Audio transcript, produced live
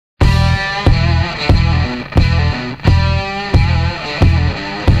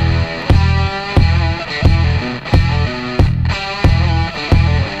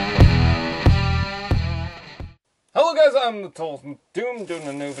am the Total Doom doing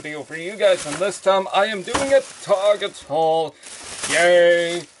a new video for you guys, and this time I am doing a Target haul.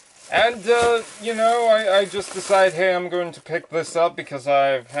 Yay! And, you know, I just decided, hey, I'm going to pick this up because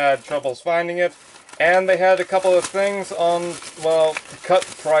I've had troubles finding it. And they had a couple of things on, well, cut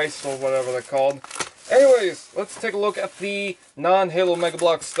price or whatever they're called. Anyways, let's take a look at the non-Halo Mega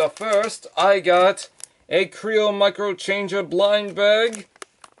Bloks stuff first. I got a KreO Micro Changer blind bag.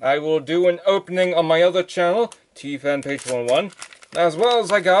 I will do an opening on my other channel, TFan Page 11, as well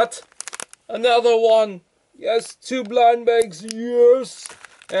as I got another one. Yes, 2 blind bags, yes.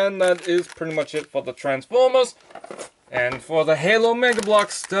 And that is pretty much it for the Transformers. And for the Halo Mega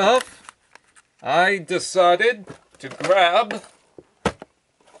Bloks stuff, I decided to grab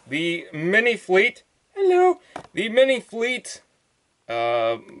the Mini Fleet. Hello, the Mini Fleet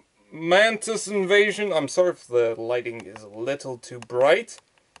Mantis Invasion. I'm sorry if the lighting is a little too bright.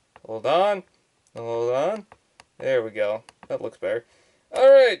 Hold on. Hold on. There we go. That looks better.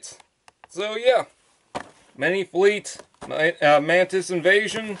 Alright. So, yeah. Mini Fleet Mantis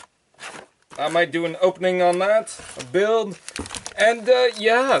Invasion. I might do an opening on that. A build. And,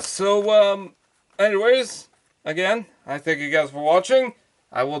 yeah. So, anyways. Again, I thank you guys for watching.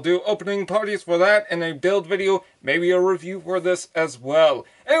 I will do opening parties for that and a build video, maybe a review for this as well.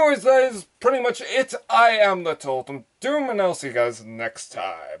 Anyways, that is pretty much it. I am the Total Doom, and I'll see you guys next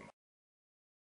time.